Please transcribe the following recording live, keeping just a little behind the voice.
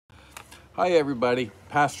Hi, everybody.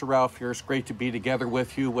 Pastor Ralph here. It's great to be together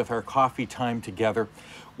with you with our coffee time together.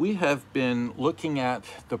 We have been looking at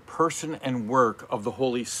the person and work of the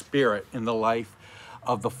Holy Spirit in the life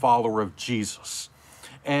of the follower of Jesus.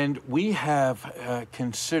 And we have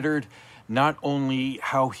considered not only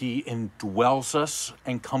how he indwells us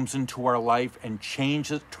and comes into our life and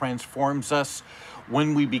changes, transforms us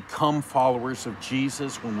when we become followers of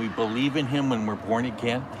Jesus, when we believe in him, when we're born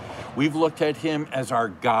again. We've looked at him as our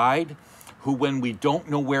guide, who when we don't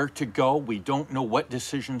know where to go, we don't know what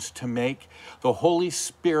decisions to make, the Holy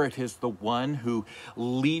Spirit is the one who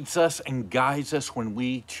leads us and guides us when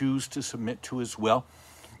we choose to submit to his will.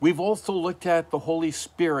 We've also looked at the Holy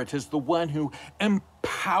Spirit as the one who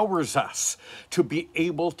empowers us to be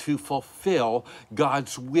able to fulfill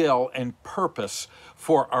God's will and purpose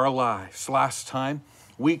for our lives. Last time,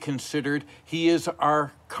 we considered he is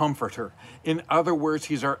our comforter. In other words,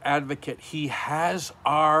 he's our advocate. He has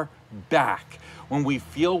our back. When we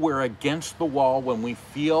feel we're against the wall, when we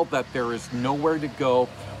feel that there is nowhere to go,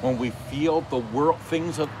 when we feel the world,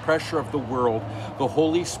 things of pressure of the world, the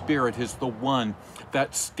Holy Spirit is the one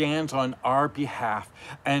that stands on our behalf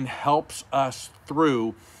and helps us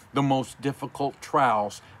through the most difficult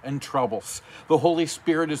trials and troubles. The Holy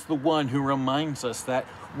Spirit is the one who reminds us that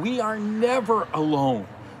we are never alone.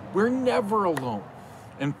 We're never alone.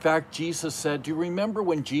 In fact, Jesus said, do you remember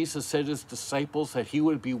when Jesus said to his disciples that he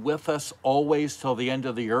would be with us always till the end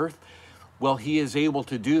of the earth? Well, he is able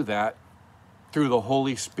to do that through the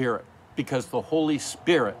Holy Spirit, because the Holy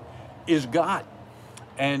Spirit is God.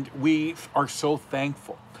 And we are so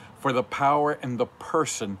thankful for the power and the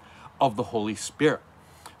person of the Holy Spirit.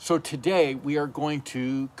 So today we are going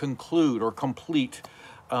to conclude or complete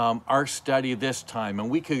our study this time. And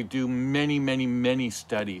we could do many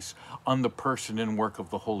studies on the person and work of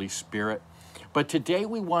the Holy Spirit. But today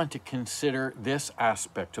we want to consider this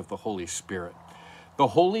aspect of the Holy Spirit. The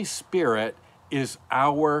Holy Spirit is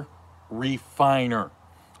our refiner.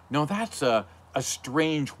 Now that's a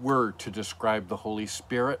strange word to describe the Holy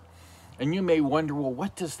Spirit. And you may wonder, well,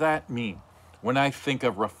 what does that mean? When I think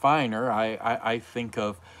of refiner, I think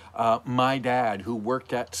of my dad, who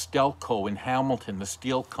worked at Stelco in Hamilton, the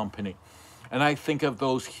steel company. And I think of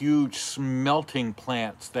those huge smelting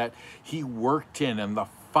plants that he worked in, and the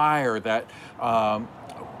fire that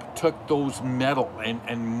took those metal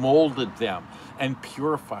and molded them and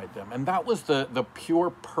purified them. And that was the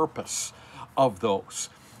pure purpose of those.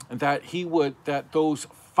 And that those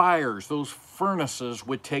fires, those furnaces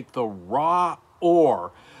would take the raw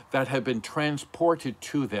ore that had been transported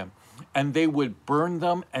to them, and they would burn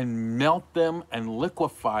them and melt them and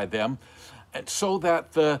liquefy them, and so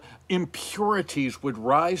that the impurities would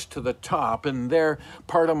rise to the top. And there,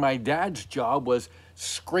 part of my dad's job was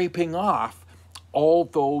scraping off all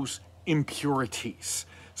those impurities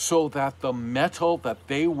so that the metal that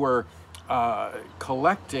they were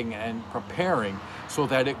collecting and preparing, so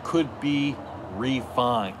that it could be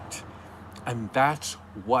refined. And that's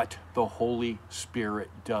what the Holy Spirit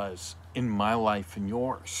does in my life and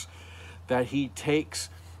yours. That he takes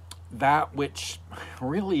that which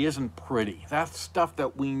really isn't pretty, that stuff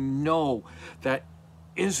that we know that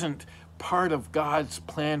isn't part of God's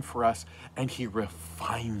plan for us, and he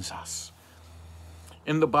refines us.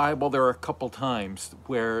 In the Bible, there are a couple times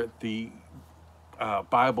where the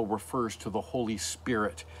Bible refers to the Holy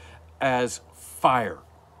Spirit as fire.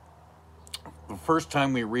 The first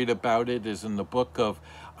time we read about it is in the book of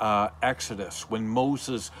Exodus, when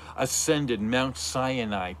Moses ascended Mount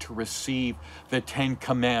Sinai to receive the Ten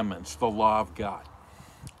Commandments, the law of God.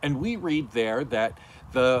 And we read there that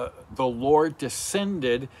the Lord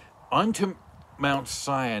descended onto Mount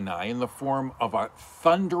Sinai in the form of a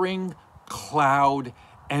thundering cloud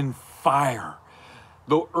and fire.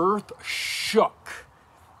 The earth shook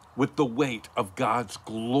with the weight of God's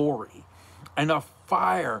glory, and a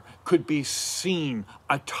fire could be seen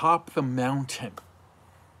atop the mountain.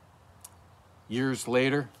 Years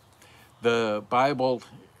later, the Bible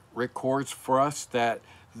records for us that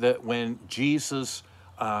when Jesus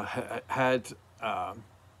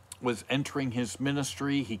was entering his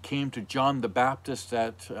ministry, he came to John the Baptist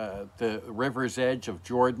at the river's edge of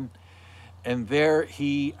Jordan, and there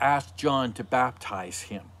he asked John to baptize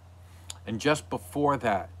him. And just before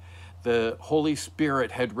that, the Holy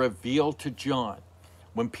Spirit had revealed to John,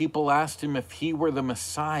 when people asked him if he were the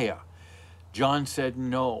Messiah, John said,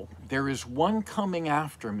 no, there is one coming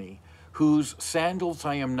after me, whose sandals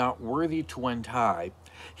I am not worthy to untie.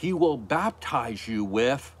 He will baptize you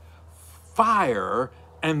with fire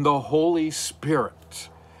and the Holy Spirit.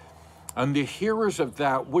 And the hearers of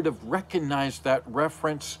that would have recognized that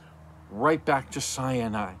reference right back to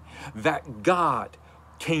Sinai, that God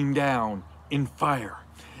came down in fire.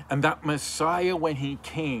 And that Messiah, when he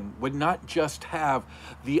came, would not just have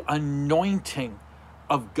the anointing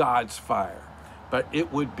of God's fire, but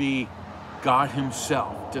it would be God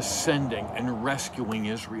himself descending and rescuing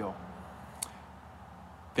Israel.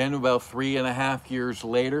 Then about 3.5 years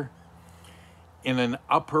later, in an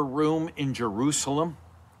upper room in Jerusalem,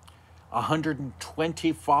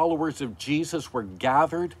 120 followers of Jesus were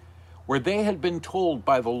gathered, where they had been told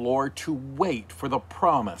by the Lord to wait for the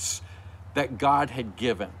promise that God had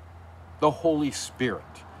given, the Holy Spirit.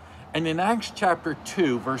 And in Acts chapter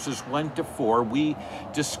 2, verses 1 to 4, we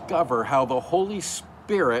discover how the Holy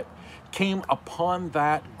Spirit came upon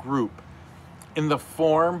that group in the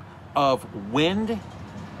form of wind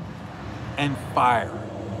and fire.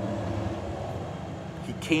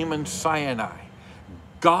 He came in Sinai.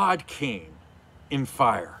 God came in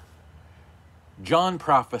fire. John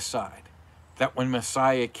prophesied that when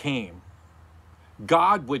Messiah came,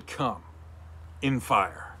 God would come in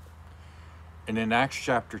fire. And in Acts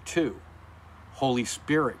chapter 2, Holy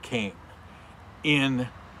Spirit came in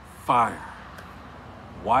fire.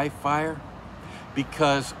 Why fire?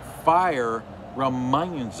 Because fire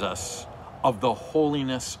reminds us of the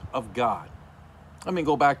holiness of God. Let me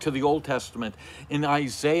go back to the Old Testament. In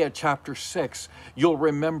Isaiah chapter 6, you'll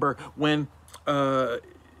remember when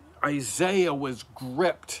Isaiah was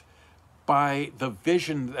gripped by the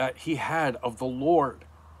vision that he had of the Lord.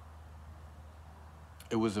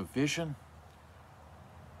 It was a vision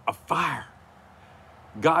of fire.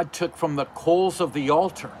 God took from the coals of the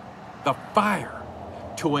altar the fire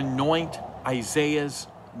to anoint Isaiah's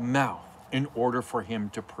mouth in order for him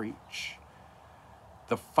to preach.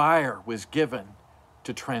 The fire was given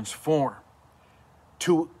to transform,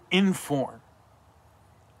 to inform,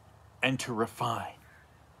 and to refine.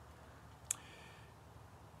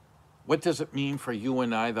 What does it mean for you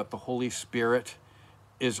and I that the Holy Spirit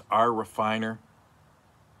is our refiner?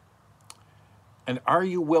 And are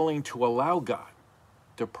you willing to allow God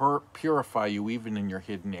to purify you even in your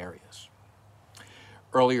hidden areas?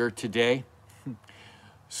 Earlier today,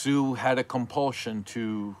 Sue had a compulsion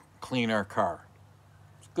to clean our car.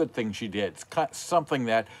 It's a good thing she did. It's something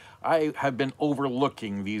that I have been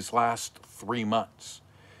overlooking these last 3 months.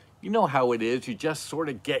 You know how it is. You just sort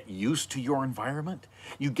of get used to your environment.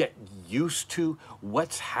 You get used to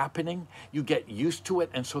what's happening. You get used to it,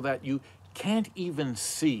 and so that you can't even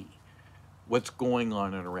see what's going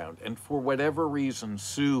on and around. And for whatever reason,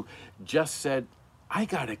 Sue just said, I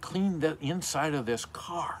got to clean the inside of this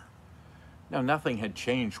car. Now, nothing had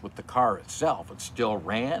changed with the car itself. It still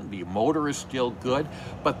ran. The motor is still good.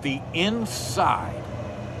 But the inside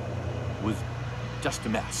was just a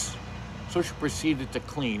mess. So she proceeded to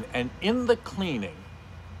clean. And in the cleaning,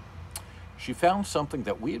 she found something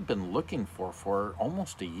that we had been looking for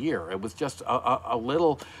almost a year. It was just a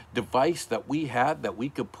little device that we had that we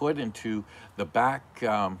could put into the back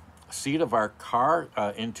seat of our car,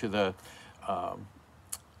 into the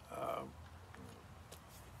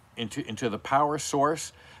into the power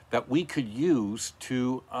source that we could use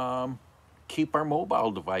to keep our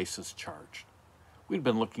mobile devices charged. We'd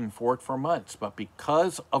been looking for it for months, but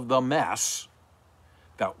because of the mess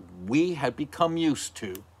that we had become used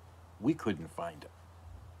to, we couldn't find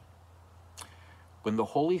it. When the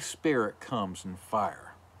Holy Spirit comes in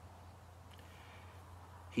fire,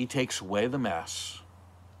 he takes away the mess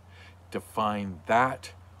to find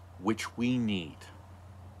that which we need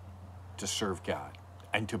to serve God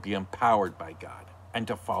and to be empowered by God and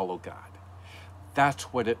to follow God. That's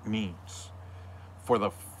what it means for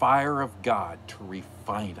the fire of God to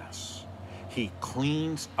refine us. He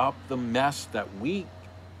cleans up the mess that we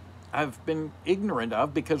have been ignorant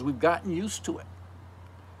of because we've gotten used to it.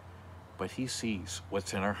 But he sees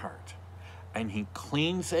what's in our heart, and he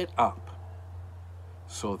cleans it up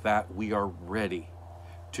so that we are ready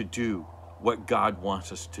to do what God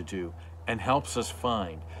wants us to do and helps us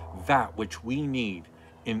find that which we need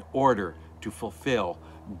in order to fulfill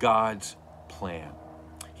God's plan.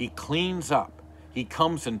 He cleans up. He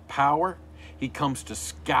comes in power. He comes to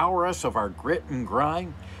scour us of our grit and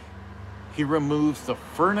grime. He removes the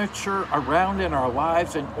furniture around in our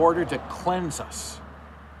lives in order to cleanse us.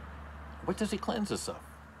 What does he cleanse us of?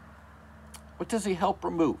 What does he help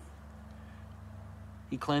remove?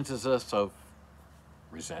 He cleanses us of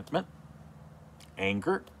resentment,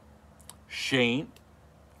 anger, shame,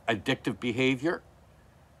 addictive behavior,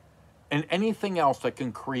 and anything else that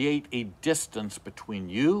can create a distance between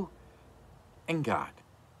you and God.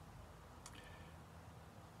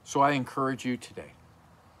 So I encourage you today,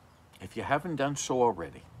 if you haven't done so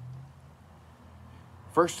already,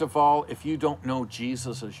 first of all, if you don't know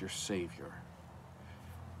Jesus as your Savior,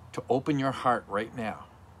 to open your heart right now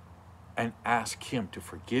and ask him to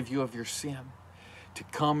forgive you of your sin, to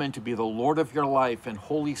come and to be the Lord of your life. And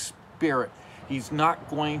Holy Spirit, he's not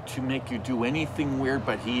going to make you do anything weird,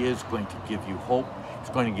 but he is going to give you hope. He's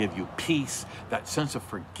going to give you peace, that sense of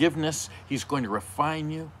forgiveness. He's going to refine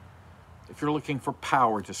you. If you're looking for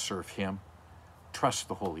power to serve him, trust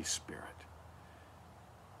the Holy Spirit.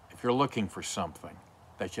 If you're looking for something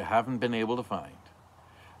that you haven't been able to find,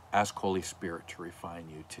 ask Holy Spirit to refine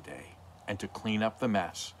you today and to clean up the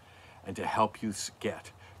mess and to help you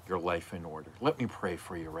get your life in order. Let me pray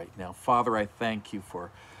for you right now. Father, I thank you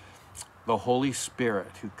for the Holy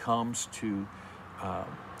Spirit who comes to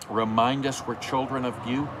remind us we're children of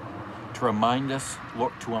you, to remind us,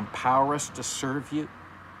 Lord, to empower us to serve you.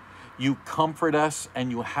 You comfort us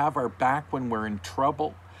and you have our back when we're in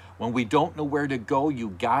trouble. When we don't know where to go, you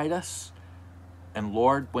guide us. And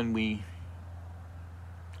Lord, when we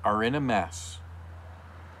are in a mess,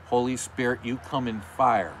 Holy Spirit, you come in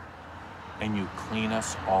fire and you clean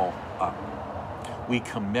us all up. We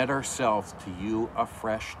commit ourselves to you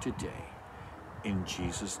afresh today, in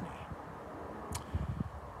Jesus' name.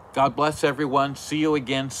 God bless everyone. See you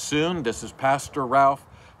again soon. This is Pastor Ralph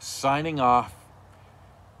signing off.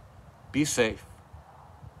 Be safe,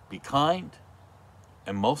 be kind,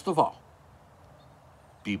 and most of all,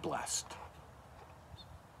 be blessed.